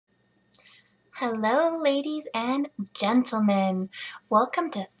Hello, ladies and gentlemen.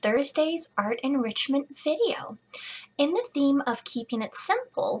 Welcome to Thursday's art enrichment video. In the theme of keeping it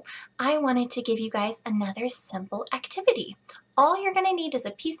simple, I wanted to give you guys another simple activity. All you're going to need is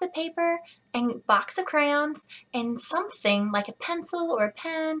a piece of paper and box of crayons and something like a pencil or a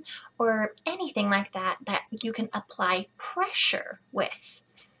pen or anything like that that you can apply pressure with.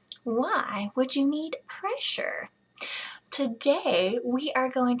 Why would you need pressure? Today, we are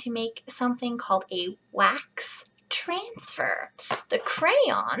going to make something called a wax transfer. The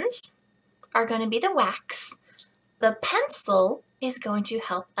crayons are going to be the wax. The pencil is going to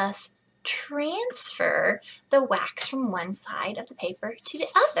help us transfer the wax from one side of the paper to the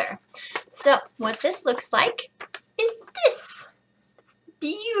other. So what this looks like is this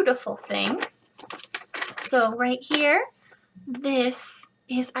beautiful thing. So right here, this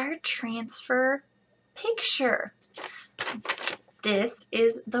is our transfer picture. This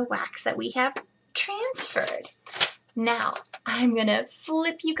is the wax that we have transferred. Now, I'm going to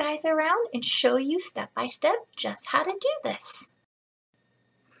flip you guys around and show you step by step just how to do this.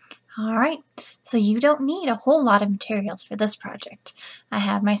 All right, so you don't need a whole lot of materials for this project. I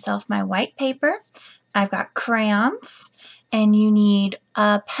have myself my white paper, I've got crayons, and you need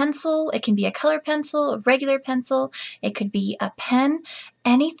a pencil. It can be a color pencil, a regular pencil, it could be a pen,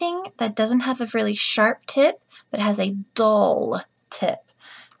 anything that doesn't have a really sharp tip but has a dull tip.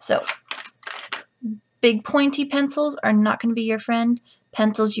 So big pointy pencils are not going to be your friend.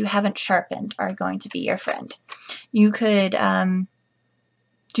 Pencils you haven't sharpened are going to be your friend. You could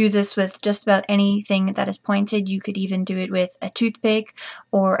do this with just about anything that is pointed. You could even do it with a toothpick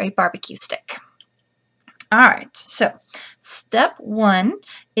or a barbecue stick. All right, so step one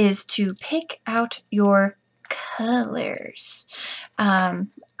is to pick out your colors.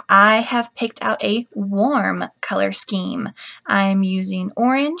 I have picked out a warm color scheme. I'm using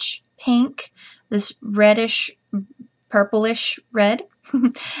orange, pink, this reddish, purplish red,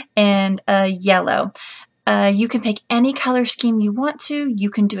 and yellow. You can pick any color scheme you want to. You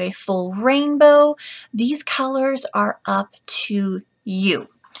can do a full rainbow. These colors are up to you.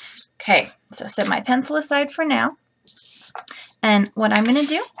 Okay, so set my pencil aside for now. And what I'm going to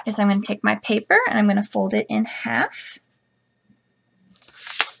do is I'm going to take my paper and I'm going to fold it in half.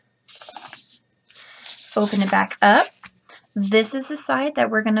 Open it back up. This is the side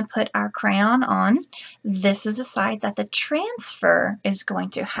that we're going to put our crayon on. This is the side that the transfer is going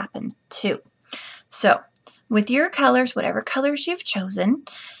to happen to. So with your colors, whatever colors you've chosen,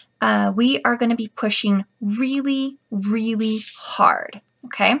 we are going to be pushing really, really hard.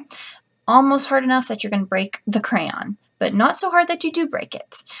 Okay, almost hard enough that you're going to break the crayon, but not so hard that you do break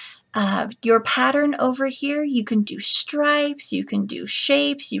it. Your pattern over here, you can do stripes, you can do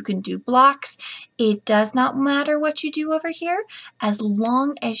shapes, you can do blocks. It does not matter what you do over here as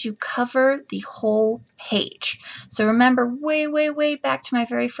long as you cover the whole page. So remember way, way, way back to my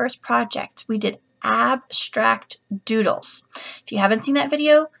very first project, we did abstract doodles. If you haven't seen that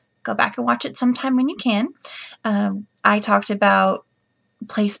video, go back and watch it sometime when you can. I talked about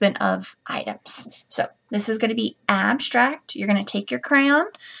placement of items. So this is going to be abstract. You're going to take your crayon,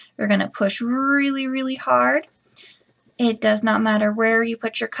 you're going to push really, really hard. It does not matter where you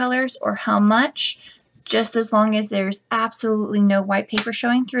put your colors or how much, just as long as there's absolutely no white paper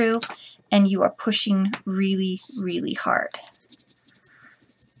showing through and you are pushing really, really hard.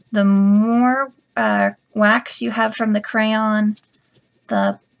 The more wax you have from the crayon,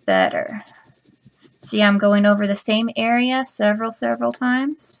 the better. See, I'm going over the same area several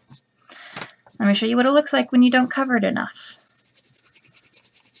times. Let me show you what it looks like when you don't cover it enough.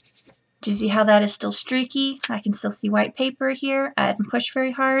 Do you see how that is still streaky? I can still see white paper here. I didn't push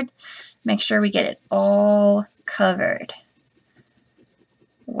very hard. Make sure we get it all covered.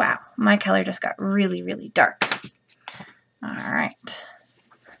 Wow, my color just got really, really dark. All right.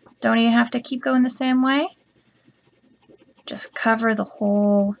 Don't even have to keep going the same way. Just cover the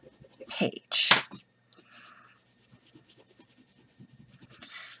whole page.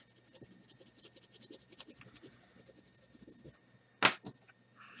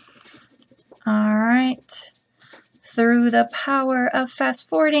 All right, through the power of fast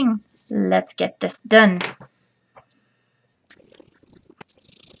forwarding, let's get this done.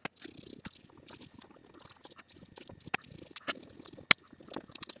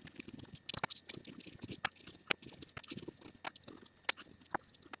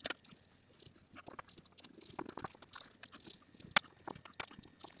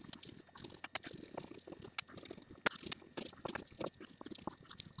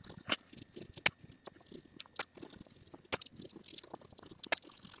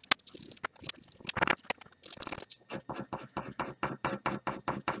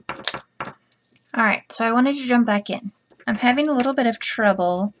 Alright, so I wanted to jump back in. I'm having a little bit of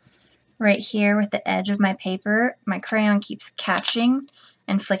trouble right here with the edge of my paper. My crayon keeps catching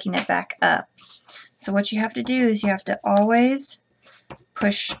and flicking it back up. So what you have to do is you have to always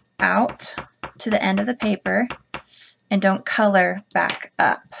push out to the end of the paper and don't color back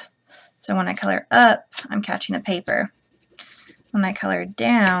up. So when I color up, I'm catching the paper. When I color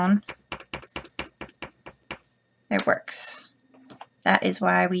down, it works. That is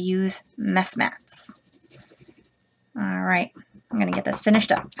why we use mess mats. All right, I'm gonna get this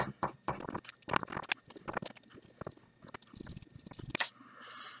finished up.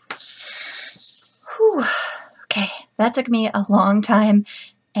 Whew. Okay, that took me a long time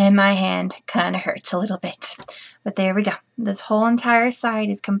and my hand kind of hurts a little bit. But there we go. This whole entire side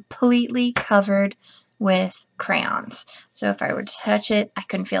is completely covered with crayons. So if I were to touch it, I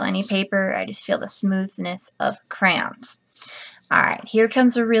couldn't feel any paper. I just feel the smoothness of crayons. All right, here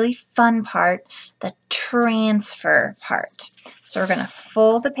comes a really fun part, the transfer part. So we're going to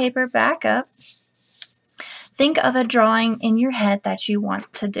fold the paper back up. Think of a drawing in your head that you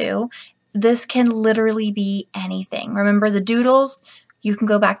want to do. This can literally be anything. Remember the doodles? You can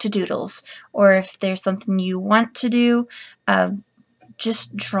go back to doodles. Or if there's something you want to do,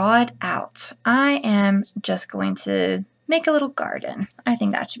 just draw it out. I am just going to make a little garden. I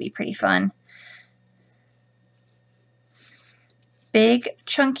think that should be pretty fun. Big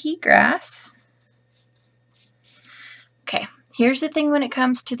chunky grass. Okay, here's the thing when it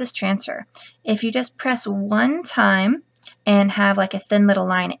comes to this transfer. If you just press one time and have like a thin little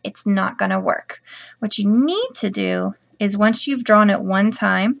line, it's not going to work. What you need to do is once you've drawn it one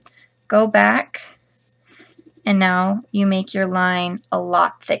time, go back and now you make your line a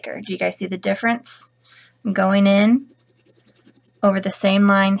lot thicker. Do you guys see the difference? I'm going in over the same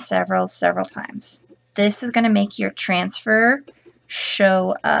line several times. This is going to make your transfer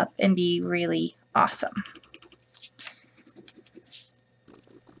show up and be really awesome.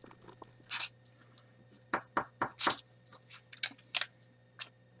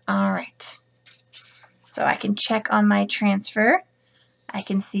 All right, so I can check on my transfer. I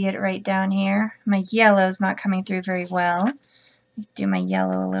can see it right down here. My yellow is not coming through very well. Do my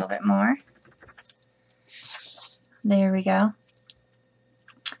yellow a little bit more. There we go.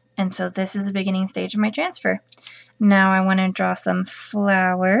 And so this is the beginning stage of my transfer. Now I want to draw some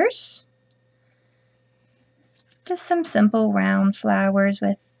flowers. Just some simple round flowers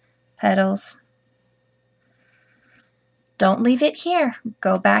with petals. Don't leave it here.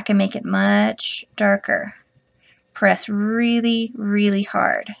 Go back and make it much darker. Press really, really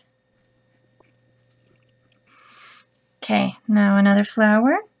hard. Okay, now another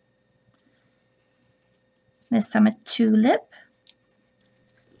flower. This time a tulip.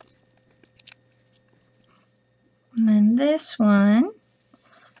 And then this one,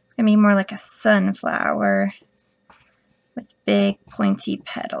 it's going to be more like a sunflower with big pointy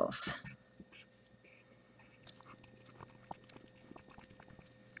petals.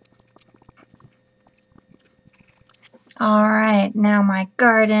 All right, now my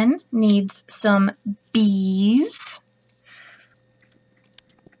garden needs some bees.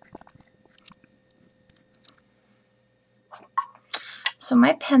 So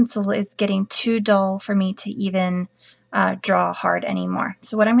my pencil is getting too dull for me to even draw hard anymore.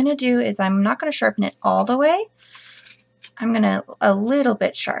 So what I'm going to do is I'm not going to sharpen it all the way. I'm going to a little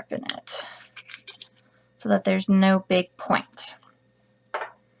bit sharpen it so that there's no big point.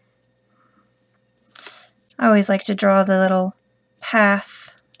 I always like to draw the little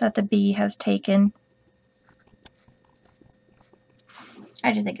path that the bee has taken.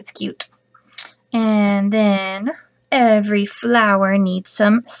 I just think it's cute. And then every flower needs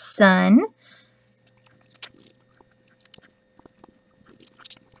some sun.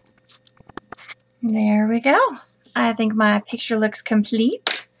 There we go. I think my picture looks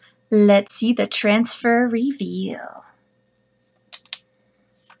complete. Let's see the transfer reveal.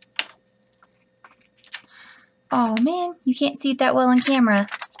 Oh man, you can't see it that well on camera.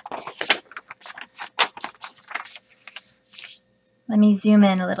 Let me zoom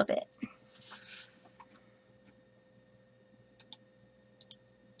in a little bit.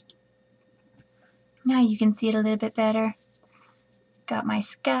 Now you can see it a little bit better. Got my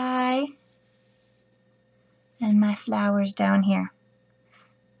sky and my flowers down here.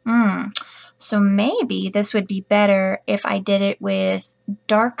 So maybe this would be better if I did it with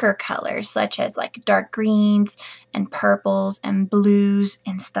darker colors, such as like dark greens and purples and blues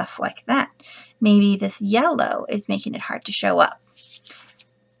and stuff like that. Maybe this yellow is making it hard to show up.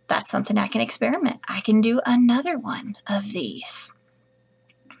 That's something I can experiment. I can do another one of these.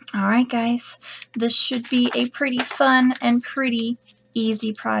 All right, guys, this should be a pretty fun and pretty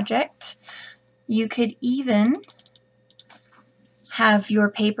easy project. You could even have your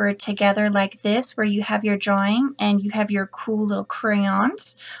paper together like this, where you have your drawing and you have your cool little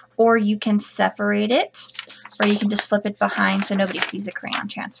crayons, or you can separate it, or you can just flip it behind so nobody sees a crayon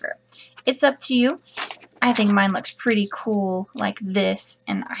transfer. It's up to you. I think mine looks pretty cool like this,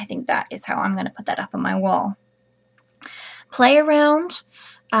 and I think that is how I'm going to put that up on my wall. Play around,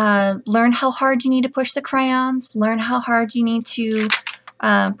 learn how hard you need to push the crayons, learn how hard you need to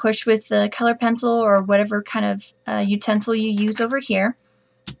push with the color pencil or whatever kind of utensil you use over here.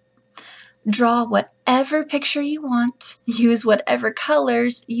 Draw whatever picture you want, use whatever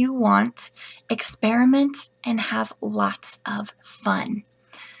colors you want, experiment, and have lots of fun.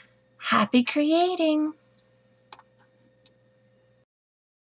 Happy creating!